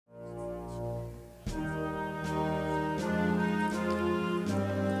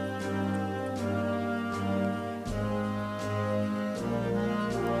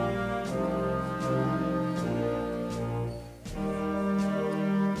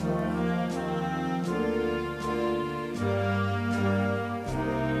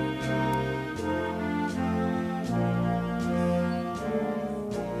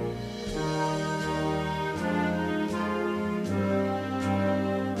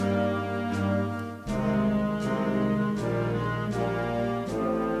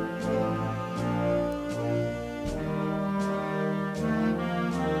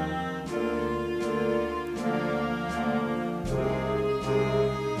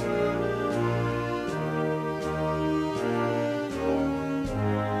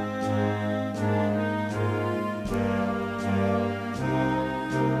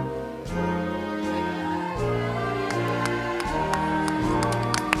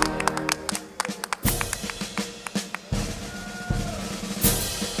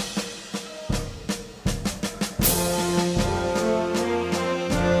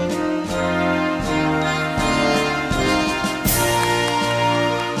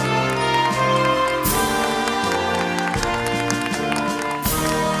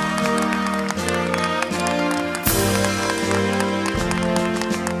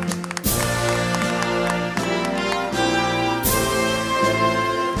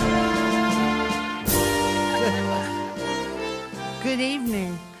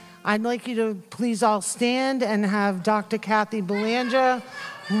I'd like you to please all stand and have Dr. Kathy Belanger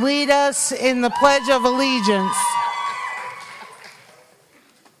lead us in the Pledge of Allegiance.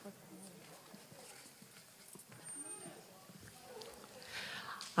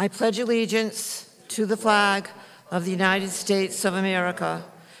 I pledge allegiance to the flag of the United States of America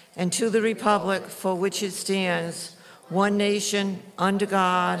and to the republic for which it stands, one nation, under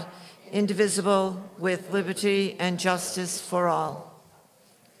God, indivisible, with liberty and justice for all.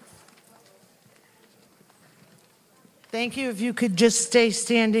 Thank you. If you could just stay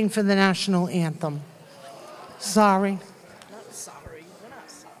standing for the national anthem. Sorry. Not sorry. We're not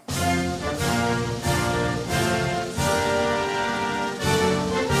sorry.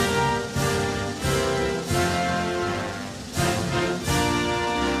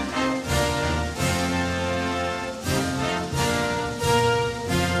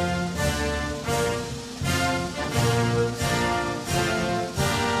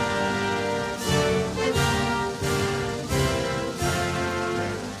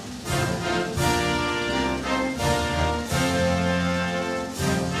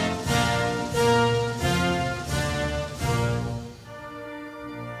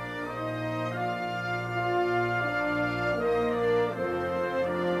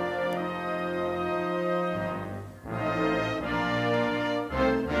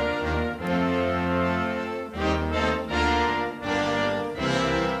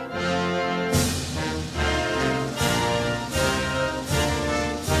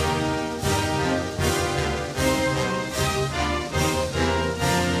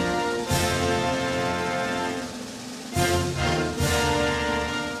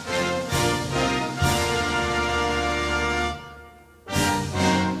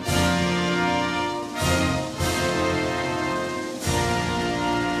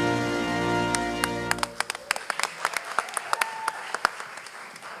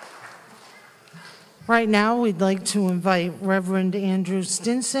 Right now, we'd like to invite Reverend Andrew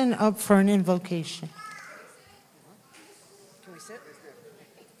Stinson up for an invocation. Can we sit?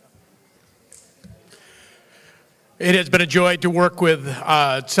 It has been a joy to work with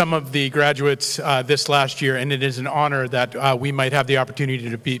some of the graduates this last year, and it is an honor that we might have the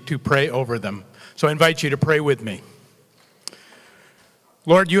opportunity to pray over them. So I invite you to pray with me.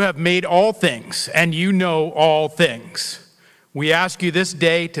 Lord, you have made all things, and you know all things. We ask you this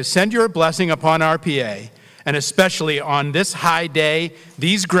day to send your blessing upon RPA, and especially on this high day,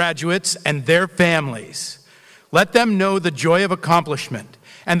 these graduates and their families. Let them know the joy of accomplishment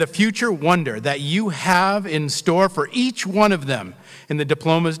and the future wonder that you have in store for each one of them in the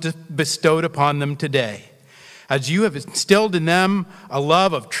diplomas bestowed upon them today. As you have instilled in them a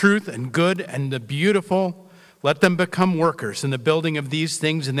love of truth and good and the beautiful, let them become workers in the building of these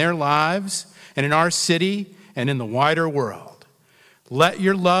things in their lives and in our city and in the wider world. Let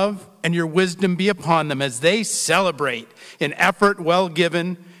your love and your wisdom be upon them as they celebrate in effort well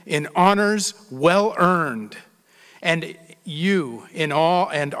given, in honors well earned, and you in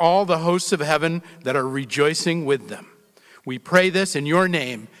all the hosts of heaven that are rejoicing with them. We pray this in your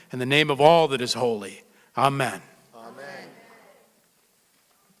name, in the name of all that is holy. Amen. Amen.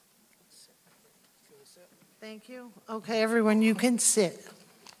 Thank you. Okay, everyone, you can sit.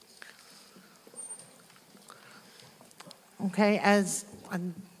 Okay, as I'd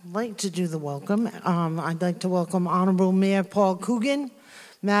like to do the welcome, I'd like to welcome Honorable Mayor Paul Coogan,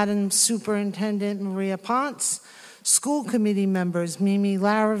 Madam Superintendent Maria Ponce, school committee members Mimi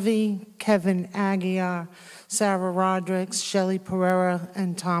Larrabee, Kevin Aguiar, Sarah Rodriguez, Shelley Pereira,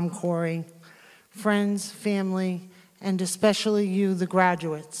 and Tom Corey, friends, family, and especially you, the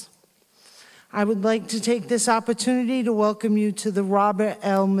graduates. I would like to take this opportunity to welcome you to the Robert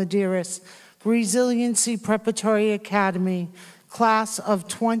L. Medeiros Resiliency Preparatory Academy Class of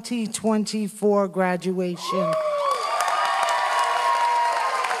 2024 graduation.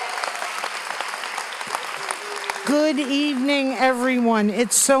 Good evening, everyone.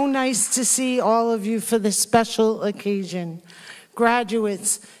 It's so nice to see all of you for this special occasion.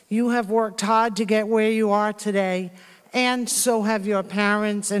 Graduates, you have worked hard to get where you are today, and so have your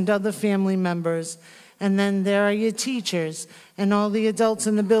parents and other family members. And then there are your teachers and all the adults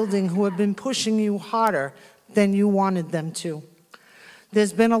in the building who have been pushing you harder than you wanted them to.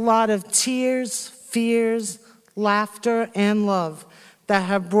 There's been a lot of tears, fears, laughter, and love that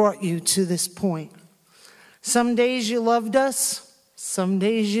have brought you to this point. Some days you loved us, some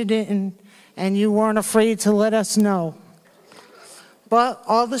days you didn't, and you weren't afraid to let us know. But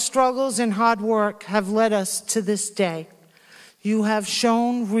all the struggles and hard work have led us to this day. You have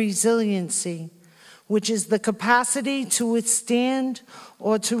shown resiliency, which is the capacity to withstand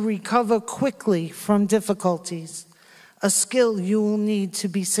or to recover quickly from difficulties. a skill you will need to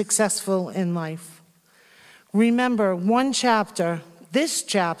be successful in life. Remember, this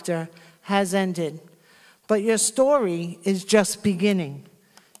chapter has ended, but your story is just beginning.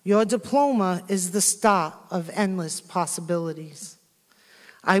 Your diploma is the start of endless possibilities.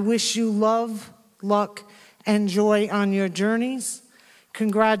 I wish you love, luck, and joy on your journeys.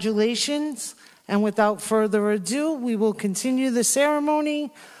 Congratulations, and without further ado, we will continue the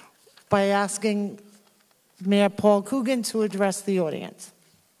ceremony by asking Mayor Paul Coogan to address the audience.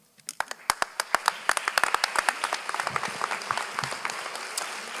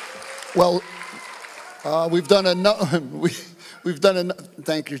 Well, we've done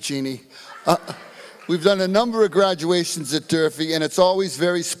thank you, Jeannie. We've done a number of graduations at Durfee, and it's always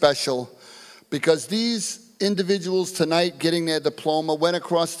very special because these individuals tonight getting their diploma went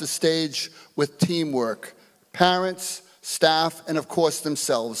across the stage with teamwork, parents, staff, and of course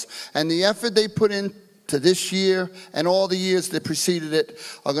themselves. And the effort they put in to this year and all the years that preceded it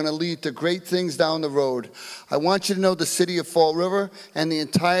are going to lead to great things down the road. I want you to know the City of Fall River and the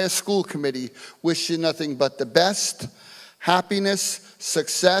entire school committee wish you nothing but the best, happiness,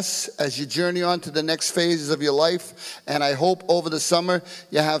 success as you journey on to the next phases of your life. And I hope over the summer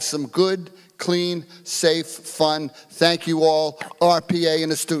you have some good, clean, safe, fun. Thank you all, RPA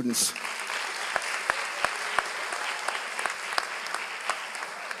and the students.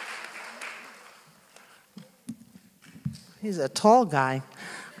 He's a tall guy.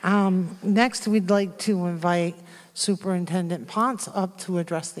 Next, we'd like to invite Superintendent Ponce up to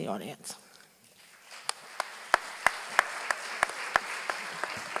address the audience.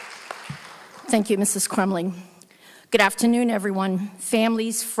 Thank you, Mrs. Crumling. Good afternoon, everyone.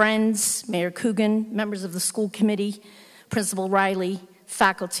 Families, friends, Mayor Coogan, members of the school committee, Principal Riley,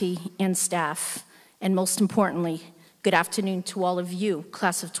 faculty, and staff. And most importantly, good afternoon to all of you,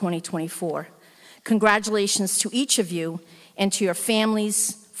 class of 2024. Congratulations to each of you and to your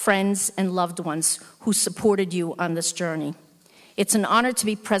families, friends, and loved ones who supported you on this journey. It's an honor to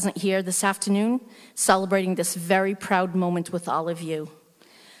be present here this afternoon, celebrating this very proud moment with all of you.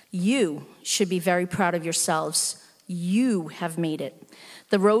 You should be very proud of yourselves. You have made it.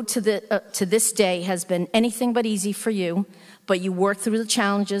 The road to this day has been anything but easy for you, but you worked through the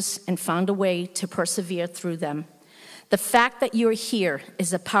challenges and found a way to persevere through them. The fact that you're here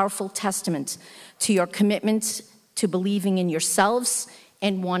is a powerful testament to your commitment to believing in yourselves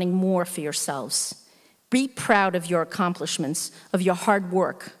and wanting more for yourselves. Be proud of your accomplishments, of your hard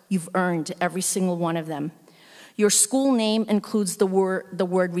work. You've earned every single one of them. Your school name includes the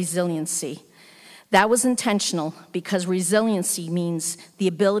word resiliency. That was intentional because resiliency means the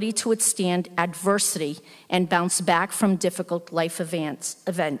ability to withstand adversity and bounce back from difficult life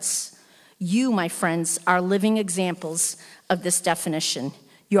events. You, my friends, are living examples of this definition.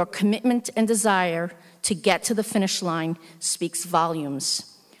 Your commitment and desire to get to the finish line speaks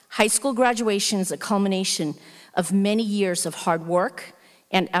volumes. High school graduation is a culmination of many years of hard work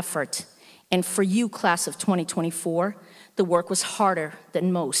and effort. And for you, class of 2024, the work was harder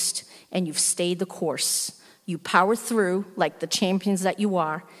than most, and you've stayed the course. You powered through like the champions that you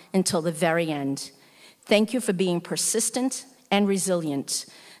are until the very end. Thank you for being persistent and resilient.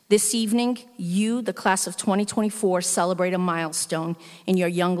 This evening, you, the class of 2024, celebrate a milestone in your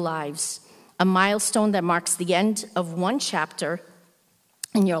young lives, a milestone that marks the end of one chapter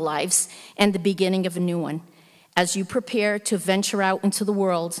in your lives and the beginning of a new one. As you prepare to venture out into the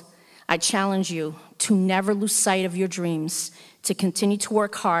world, I challenge you to never lose sight of your dreams, to continue to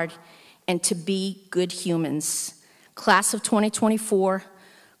work hard, and to be good humans. Class of 2024,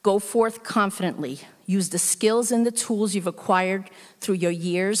 go forth confidently. Use the skills and the tools you've acquired through your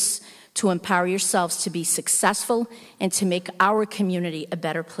years to empower yourselves to be successful and to make our community a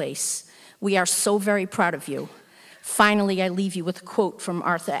better place. We are so very proud of you. Finally, I leave you with a quote from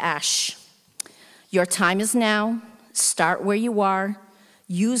Arthur Ashe. Your time is now. Start where you are.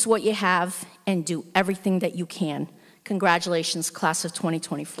 Use what you have and do everything that you can. Congratulations, class of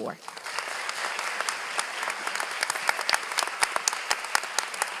 2024.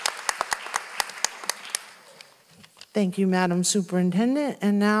 Thank you, Madam Superintendent.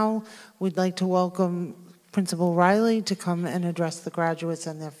 And now we'd like to welcome Principal Riley to come and address the graduates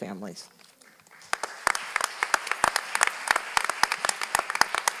and their families.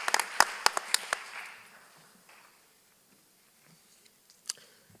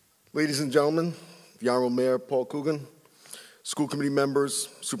 Ladies and gentlemen, the Honorable Mayor Paul Coogan, school committee members,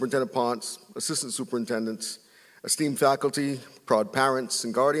 Superintendent Ponce, assistant superintendents, esteemed faculty, proud parents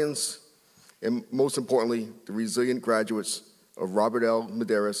and guardians, and most importantly, the resilient graduates of Robert L.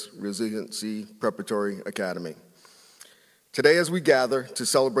 Medeiros Resiliency Preparatory Academy. Today, as we gather to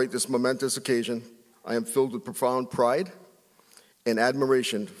celebrate this momentous occasion, I am filled with profound pride and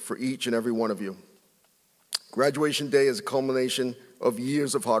admiration for each and every one of you. Graduation day is a culmination of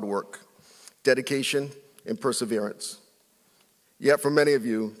years of hard work, dedication, and perseverance. Yet for many of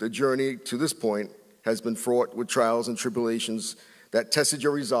you, the journey to this point has been fraught with trials and tribulations that tested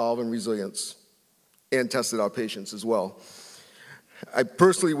your resolve and resilience, and tested our patience as well. I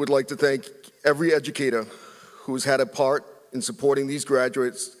personally would like to thank every educator who has had a part in supporting these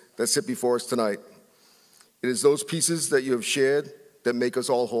graduates that sit before us tonight. It is those pieces that you have shared that make us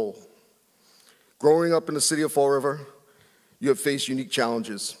all whole. Growing up in the city of Fall River, you have faced unique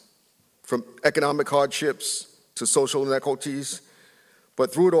challenges, from economic hardships to social inequities,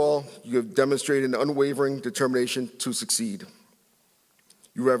 but through it all, you have demonstrated an unwavering determination to succeed.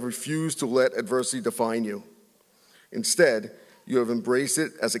 You have refused to let adversity define you. Instead, you have embraced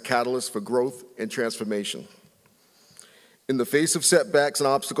it as a catalyst for growth and transformation. In the face of setbacks and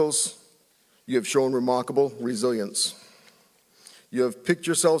obstacles, you have shown remarkable resilience. You have picked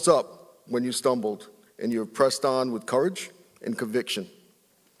yourselves up when you stumbled, and you have pressed on with courage and conviction.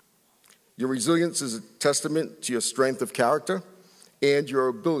 Your resilience is a testament to your strength of character and your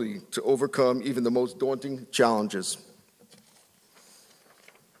ability to overcome even the most daunting challenges.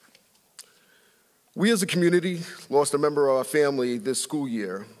 We as a community lost a member of our family this school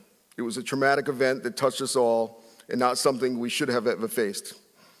year. It was a traumatic event that touched us all and not something we should have ever faced.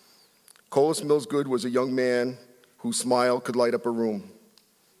 Colas Millsgood was a young man whose smile could light up a room.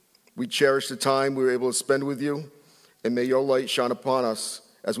 We cherish the time we were able to spend with you, and may your light shine upon us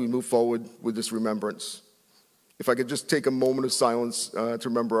as we move forward with this remembrance. If I could just take a moment of silence to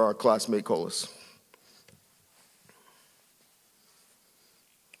remember our classmate Colas.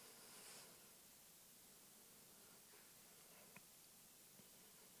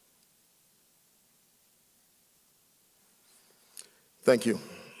 Thank you.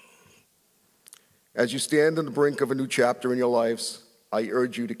 As you stand on the brink of a new chapter in your lives, I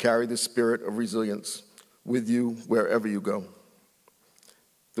urge you to carry the spirit of resilience with you wherever you go.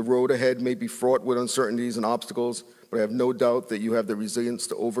 The road ahead may be fraught with uncertainties and obstacles, but I have no doubt that you have the resilience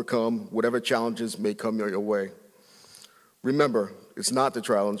to overcome whatever challenges may come your way. Remember, it's not the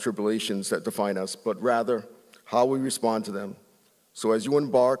trials and tribulations that define us, but rather how we respond to them. So as you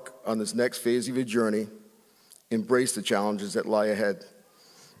embark on this next phase of your journey, embrace the challenges that lie ahead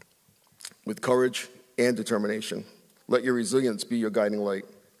with courage and determination. Let your resilience be your guiding light,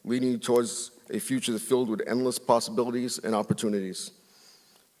 leading you towards a future filled with endless possibilities and opportunities.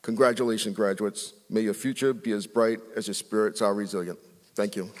 Congratulations, graduates. May your future be as bright as your spirits are resilient.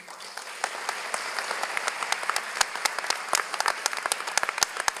 Thank you.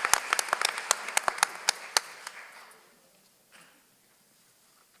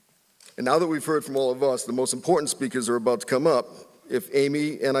 And now that we've heard from all of us, the most important speakers are about to come up. If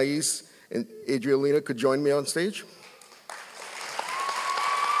Amy, Anais, and Adrialina could join me on stage.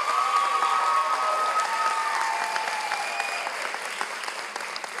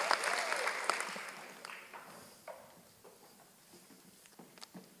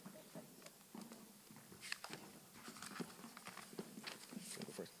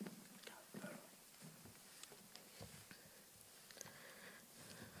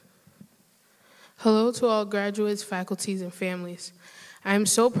 Hello to all graduates, faculties, and families. I am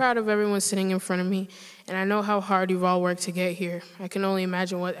so proud of everyone sitting in front of me, and I know how hard you've all worked to get here. I can only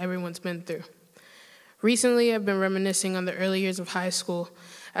imagine what everyone's been through. Recently, I've been reminiscing on the early years of high school,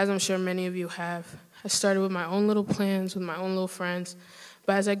 as I'm sure many of you have. I started with my own little plans, with my own little friends,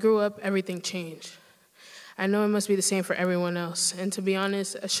 but as I grew up, everything changed. I know it must be the same for everyone else, and to be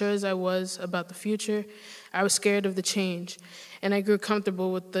honest, as sure as I was about the future, I was scared of the change, and I grew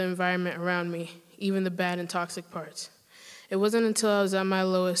comfortable with the environment around me, even the bad and toxic parts. It wasn't until I was at my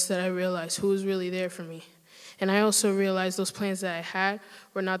lowest that I realized who was really there for me. And I also realized those plans that I had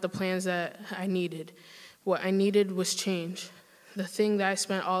were not the plans that I needed. What I needed was change, the thing that I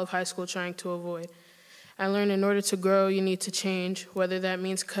spent all of high school trying to avoid. I learned in order to grow, you need to change, whether that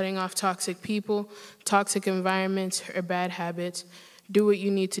means cutting off toxic people, toxic environments, or bad habits. Do what you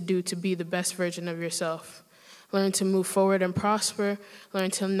need to do to be the best version of yourself. Learn to move forward and prosper.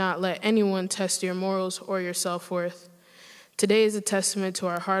 Learn to not let anyone test your morals or your self-worth. Today is a testament to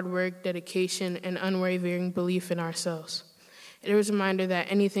our hard work, dedication, and unwavering belief in ourselves. It is a reminder that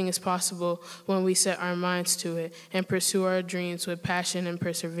anything is possible when we set our minds to it and pursue our dreams with passion and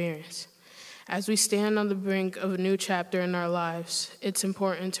perseverance. As we stand on the brink of a new chapter in our lives, it's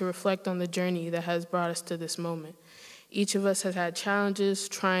important to reflect on the journey that has brought us to this moment. Each of us has had challenges,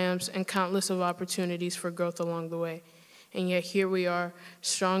 triumphs, and countless of opportunities for growth along the way. And yet here we are,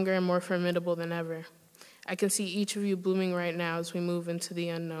 stronger and more formidable than ever. I can see each of you blooming right now as we move into the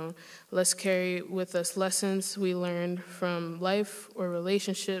unknown. Let's carry with us lessons we learned from life or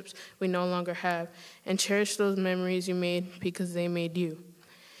relationships we no longer have, and cherish those memories you made because they made you.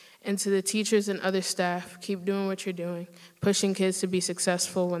 And to the teachers and other staff, keep doing what you're doing, pushing kids to be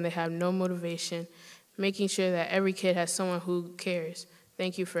successful when they have no motivation, making sure that every kid has someone who cares.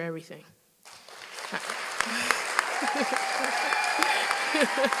 Thank you for everything.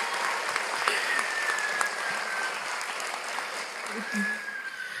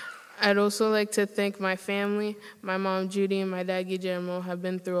 I'd also like to thank my family. My mom, Judy, and my dad, Guillermo, have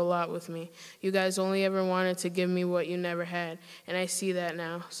been through a lot with me. You guys only ever wanted to give me what you never had, and I see that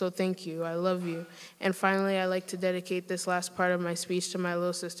now. So thank you. I love you. And finally, I'd like to dedicate this last part of my speech to my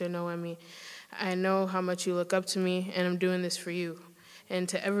little sister, Noemi. I know how much you look up to me, and I'm doing this for you. And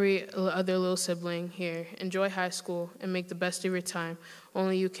to every other little sibling here, enjoy high school and make the best of your time.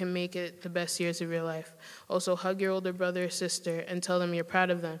 Only you can make it the best years of your life. Also, hug your older brother or sister and tell them you're proud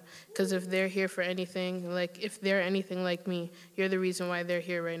of them. Because if they're anything like me, you're the reason why they're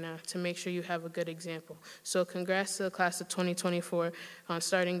here right now, to make sure you have a good example. So congrats to the class of 2024 on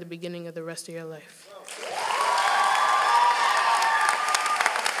starting the beginning of the rest of your life.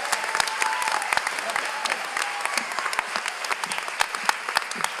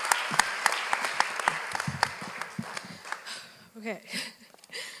 Okay.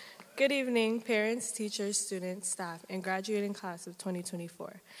 Good evening, parents, teachers, students, staff, and graduating class of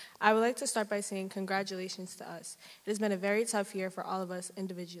 2024. I would like to start by saying congratulations to us. It has been a very tough year for all of us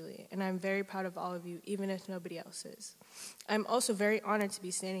individually, and I'm very proud of all of you, even if nobody else is. I'm also very honored to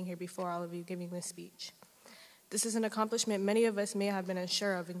be standing here before all of you giving this speech. This is an accomplishment many of us may have been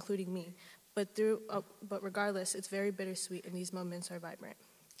unsure of, including me, but regardless, it's very bittersweet, and these moments are vibrant.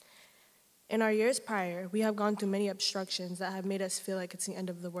 In our years prior, we have gone through many obstructions that have made us feel like it's the end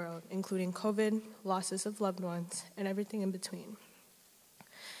of the world, including COVID, losses of loved ones, and everything in between.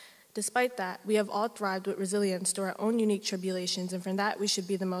 Despite that, we have all thrived with resilience through our own unique tribulations, and for that, we should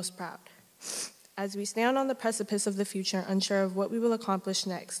be the most proud. As we stand on the precipice of the future, unsure of what we will accomplish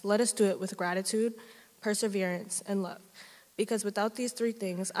next, let us do it with gratitude, perseverance, and love. Because without these three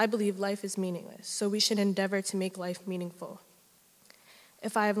things, I believe life is meaningless, so we should endeavor to make life meaningful.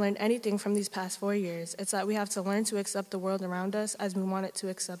 If I have learned anything from these past 4 years, it's that we have to learn to accept the world around us as we want it to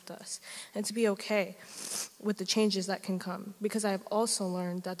accept us, and to be okay with the changes that can come, because I have also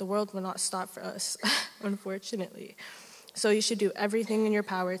learned that the world will not stop for us, unfortunately. So you should do everything in your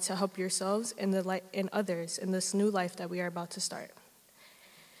power to help yourselves and others in this new life that we are about to start.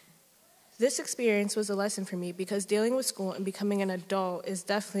 This experience was a lesson for me because dealing with school and becoming an adult is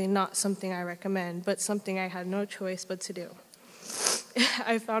definitely not something I recommend, but something I had no choice but to do.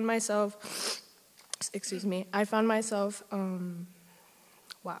 I found myself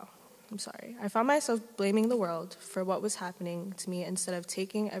blaming the world for what was happening to me instead of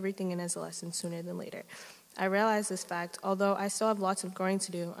taking everything in as a lesson sooner than later. I realized this fact, although I still have lots of growing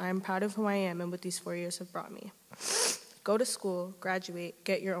to do, I am proud of who I am and what these 4 years have brought me. Go to school, graduate,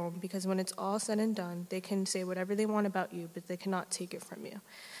 get your own, because when it's all said and done, they can say whatever they want about you, but they cannot take it from you.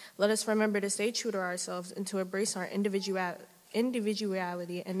 Let us remember to stay true to ourselves and to embrace our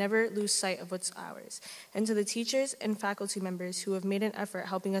individuality and never lose sight of what's ours. And to the teachers and faculty members who have made an effort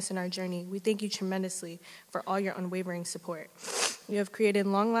helping us in our journey, we thank you tremendously for all your unwavering support. You have created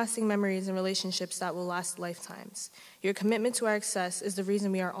long-lasting memories and relationships that will last lifetimes. Your commitment to our success is the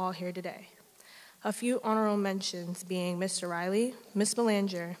reason we are all here today. A few honorable mentions being Mr. Riley, Ms.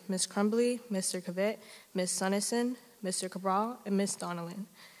 Belanger, Ms. Crumbly, Mr. Cavett, Ms. Sunnison, Mr. Cabral, and Ms. Donnellan.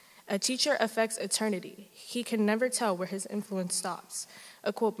 A teacher affects eternity. He can never tell where his influence stops.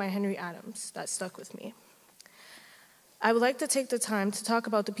 A quote by Henry Adams that stuck with me. I would like to take the time to talk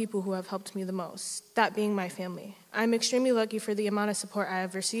about the people who have helped me the most, that being my family. I'm extremely lucky for the amount of support I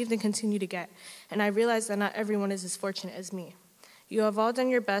have received and continue to get, and I realize that not everyone is as fortunate as me. You have all done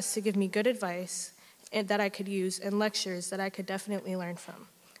your best to give me good advice that I could use and lectures that I could definitely learn from.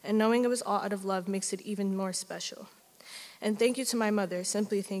 And knowing it was all out of love makes it even more special. And thank you to my mother,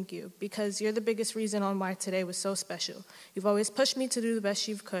 simply thank you, because you're the biggest reason on why today was so special. You've always pushed me to do the best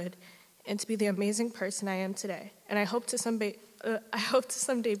you could and to be the amazing person I am today. And I hope to someday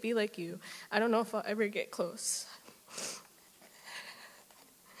be like you. I don't know if I'll ever get close.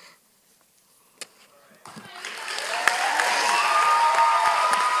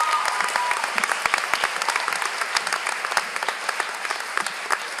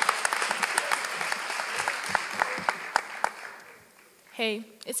 Hey,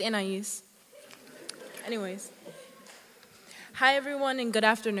 it's Anais. Anyways. Hi, everyone, and good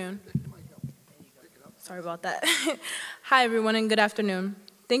afternoon. Sorry about that. Hi, everyone, and good afternoon.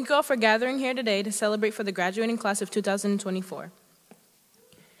 Thank you all for gathering here today to celebrate for the graduating class of 2024.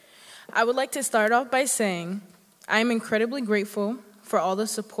 I would like to start off by saying I am incredibly grateful for all the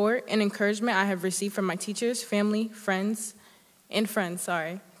support and encouragement I have received from my teachers, family, friends,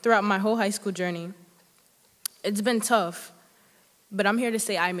 throughout my whole high school journey. It's been tough, but I'm here to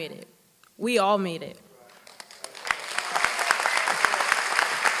say I made it. We all made it.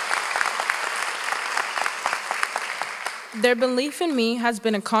 Their belief in me has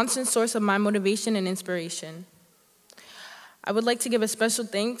been a constant source of my motivation and inspiration. I would like to give a special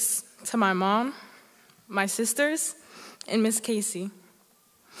thanks to my mom, my sisters, and Miss Casey.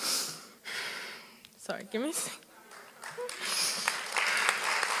 Sorry, give me a second.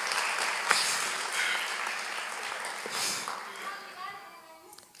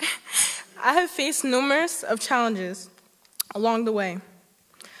 I have faced numerous of challenges along the way.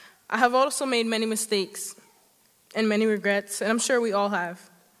 I have also made many mistakes and many regrets, and I'm sure we all have,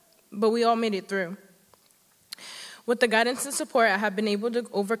 but we all made it through. With the guidance and support, I have been able to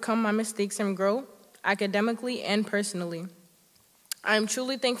overcome my mistakes and grow academically and personally. I am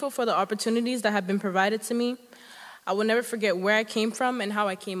truly thankful for the opportunities that have been provided to me. I will never forget where I came from and how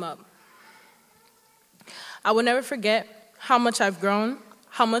I came up. I will never forget how much I've grown,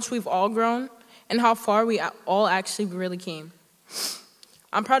 how much we've all grown, and how far we all actually really came.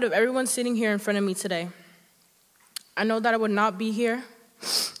 I'm proud of everyone sitting here in front of me today. I know that I would not be here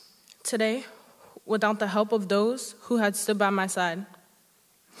today without the help of those who had stood by my side.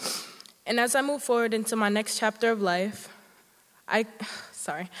 And as I move forward into my next chapter of life, I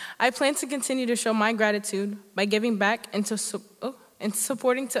plan to continue to show my gratitude by giving back and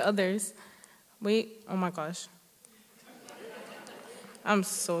supporting to others. Wait, oh my gosh. I'm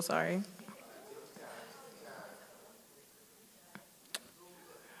so sorry.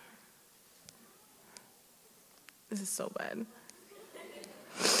 This is so bad.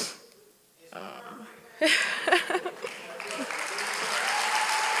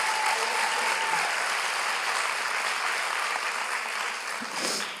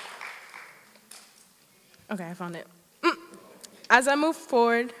 Okay, I found it. As I move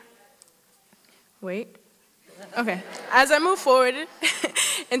forward, As I move forward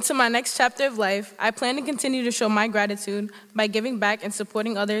into my next chapter of life, I plan to continue to show my gratitude by giving back and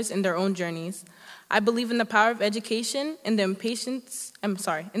supporting others in their own journeys. I believe in the power of education and the importance, and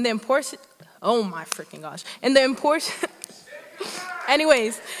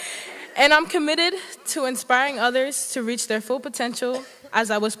I'm committed to inspiring others to reach their full potential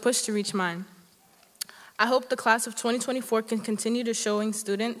as I was pushed to reach mine. I hope the class of 2024 can continue to showing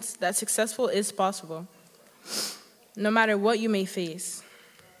students that successful is possible, no matter what you may face.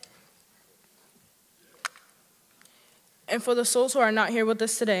 And for the souls who are not here with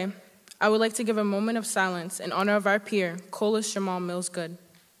us today, I would like to give a moment of silence in honor of our peer, Colas Jamal Mills Good.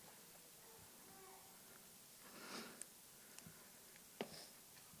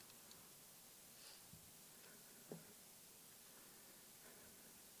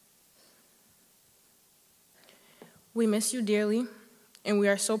 We miss you dearly, and we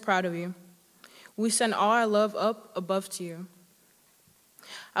are so proud of you. We send all our love up above to you.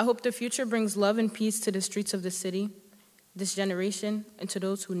 I hope the future brings love and peace to the streets of the city, this generation, and to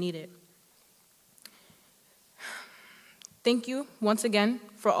those who need it. Thank you once again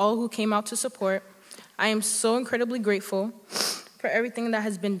for all who came out to support. I am so incredibly grateful for everything that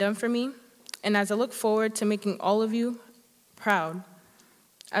has been done for me, and as I look forward to making all of you proud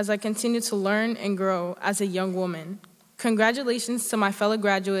as I continue to learn and grow as a young woman. Congratulations to my fellow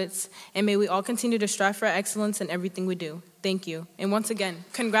graduates, and may we all continue to strive for excellence in everything we do. Thank you. And once again,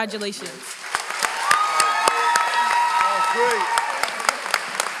 congratulations. That was great.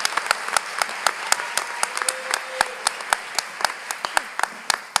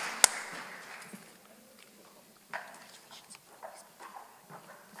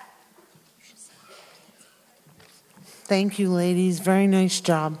 Thank you, ladies. Very nice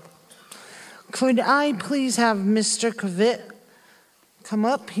job. Could I please have Mr. Kavit come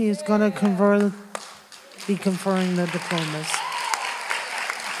up? He is going to be conferring the diplomas.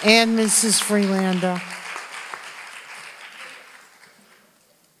 And Mrs. Freelander.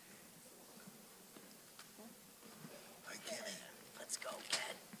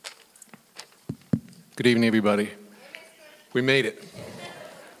 Good evening, everybody. We made it.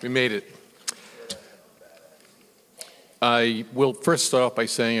 We made it. I will first start off by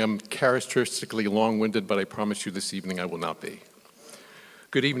saying I'm characteristically long-winded, but I promise you this evening I will not be.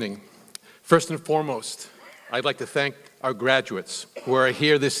 Good evening. First and foremost, I'd like to thank our graduates who are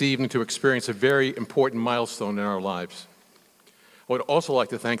here this evening to experience a very important milestone in our lives. I would also like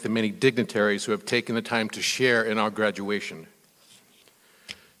to thank the many dignitaries who have taken the time to share in our graduation.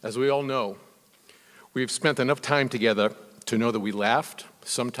 As we all know, we've spent enough time together to know that we laughed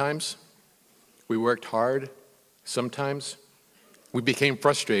sometimes, we worked hard sometimes, we became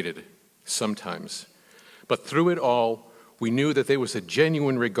frustrated sometimes. But through it all, we knew that there was a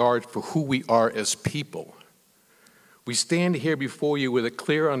genuine regard for who we are as people. We stand here before you with a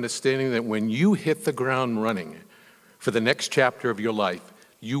clear understanding that when you hit the ground running for the next chapter of your life,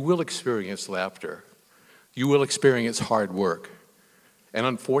 you will experience laughter. You will experience hard work. And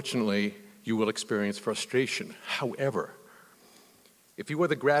unfortunately, you will experience frustration. However, if you are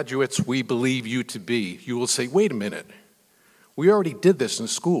the graduates we believe you to be, you will say, wait a minute, we already did this in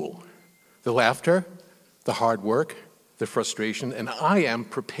school. The laughter, the hard work, the frustration, and I am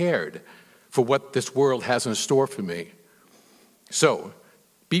prepared for what this world has in store for me. So,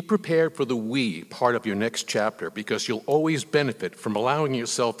 be prepared for the we part of your next chapter, because you'll always benefit from allowing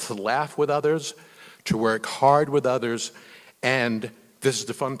yourself to laugh with others, to work hard with others, and this is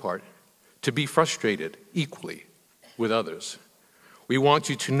the fun part, to be frustrated equally with others. We want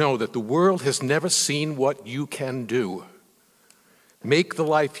you to know that the world has never seen what you can do. Make the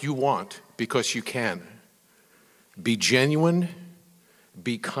life you want, because you can. Be genuine,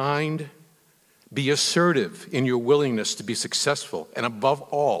 be kind, be assertive in your willingness to be successful, and above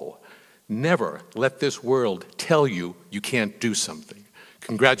all, never let this world tell you you can't do something.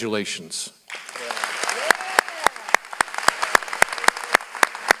 Congratulations.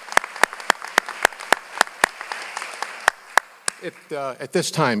 At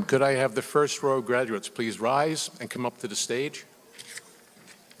this time, could I have the first row of graduates please rise and come up to the stage?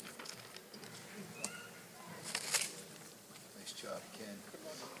 Nice job, Ken.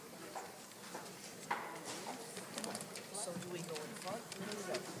 So do we go in front?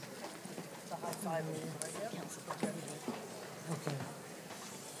 The high five right here? Okay.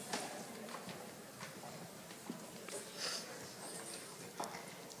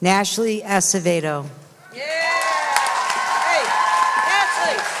 Nashley Acevedo. Yeah! Hey,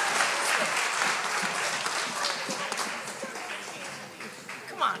 Ashley!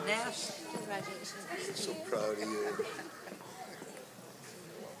 Come on, Nash. Congratulations. So proud of you.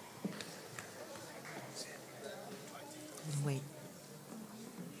 Wait.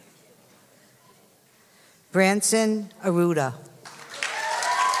 Branson Aruda.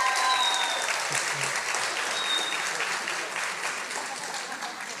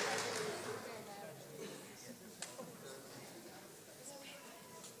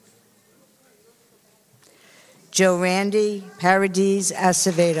 Joe Randy Paradis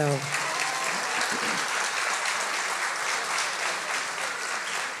Acevedo.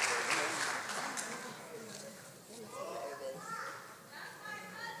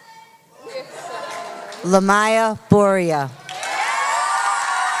 Lamaya Boria.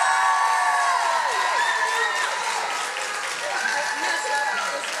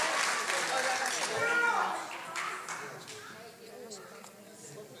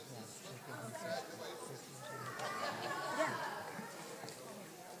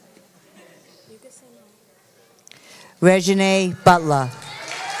 Regine Butler.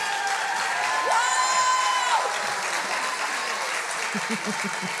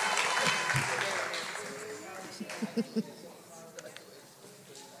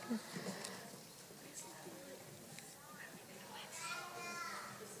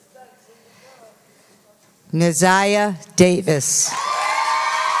 Naziah Davis.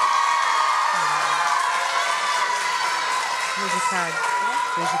 Here's your card.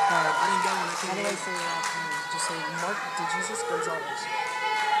 Here's your card. I didn't get one. How do I say your last name? Just say Mark DeJesus Gonzalez.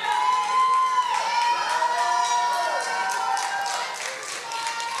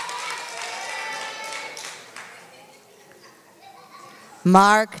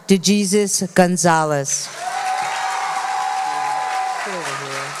 Mark DeJesus Gonzalez. Get over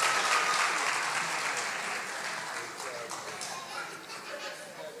here.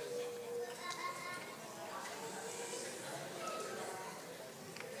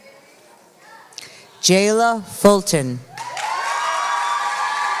 Jayla Fulton.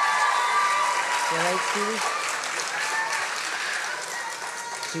 You all right, Stevie?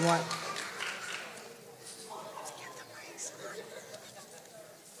 Do you want...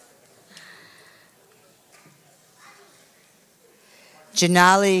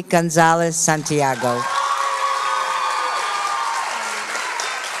 Janali Gonzalez Santiago.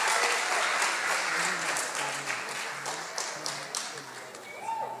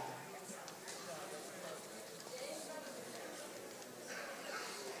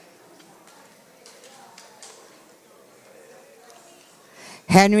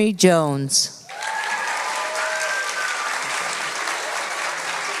 Henry Jones.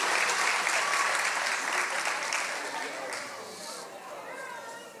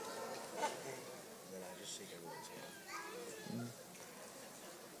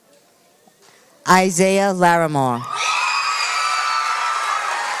 Isaiah Larimore.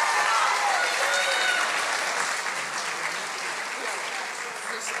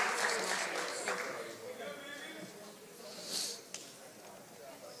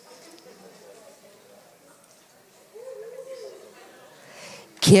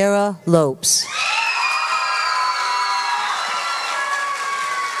 Kira Lopes.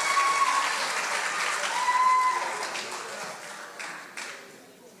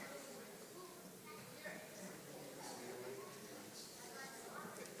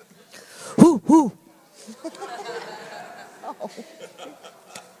 Whoo, whoo.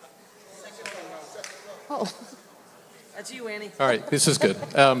 Oh. That's you, Annie. All right, this is good.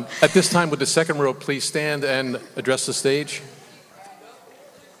 At this time, would the second row please stand and address the stage?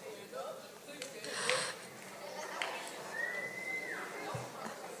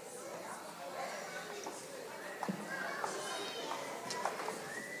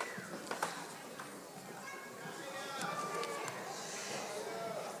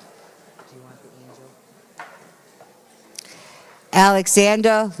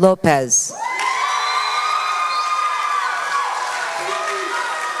 Alexander Lopez.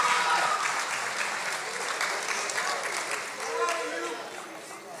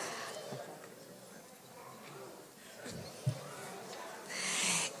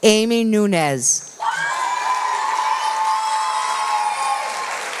 Amy Nunez.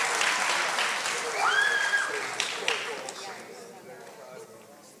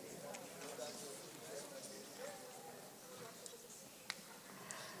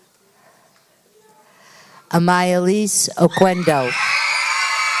 Amayalise Oquendo. Nice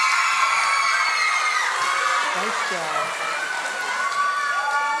job.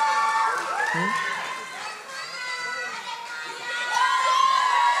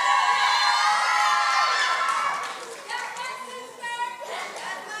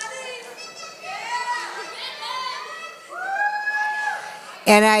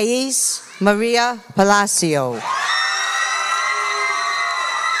 Anais Maria Palacio.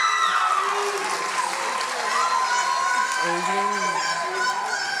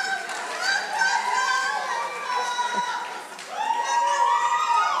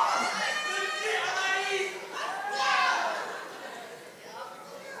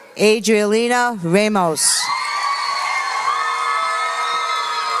 Adrielina Ramos.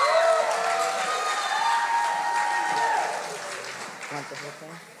 Want the whole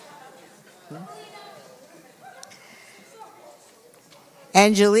thing?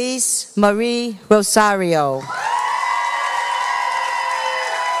 Angelise Marie Rosario.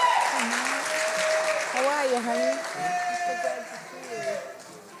 How are you, honey?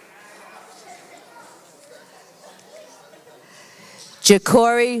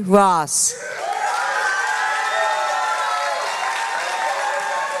 Ja'Cory Ross.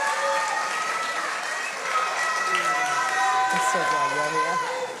 I'm so glad you're here.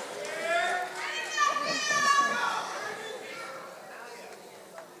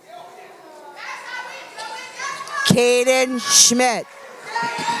 Caden Schmidt.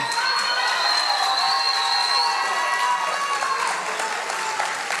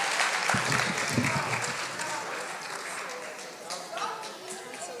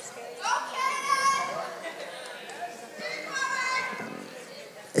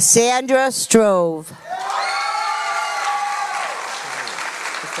 Sandra Strove.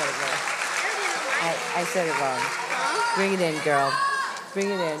 I said it wrong. Bring it in, girl. Bring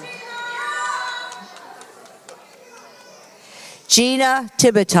it in. Gina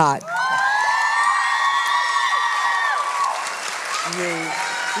Tibitot.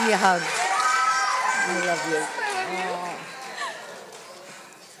 Give me a hug. I love you. Oh.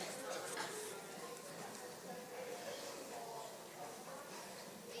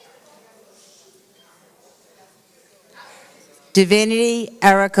 Divinity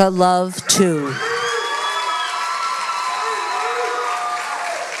Erica Love 2.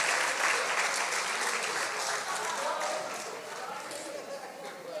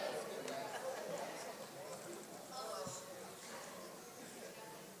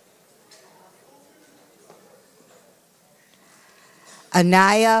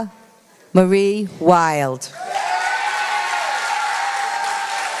 Anaya Marie Wild.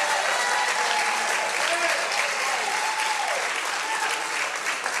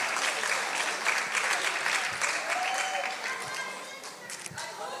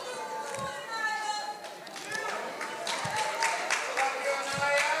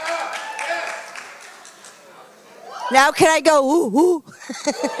 Now can I go, ooh, ooh?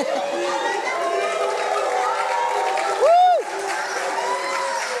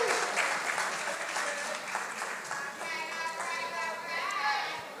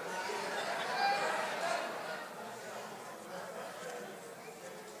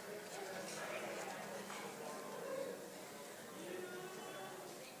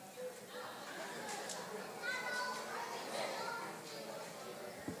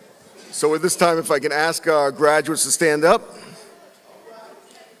 So at this time, if I can ask our graduates to stand up.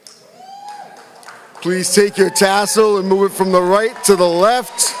 Please take your tassel and move it from the right to the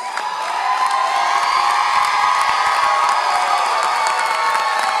left.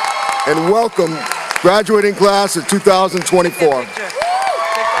 And welcome, graduating class of 2024.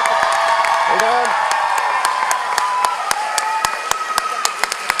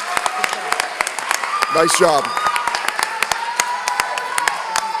 Nice job.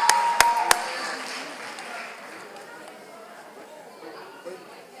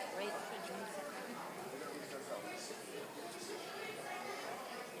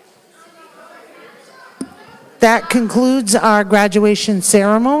 That concludes our graduation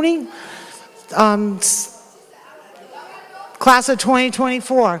ceremony. Class of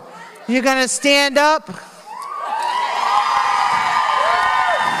 2024, you're going to stand up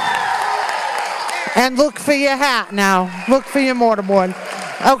and look for your hat now. Look for your mortarboard.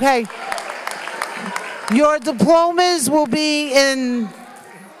 Okay. Your diplomas will be in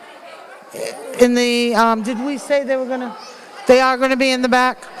the, did we say they were going to, they are going to be in the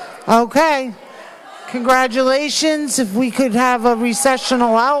back? Okay. Congratulations. If we could have a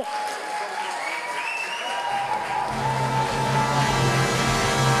recessional out.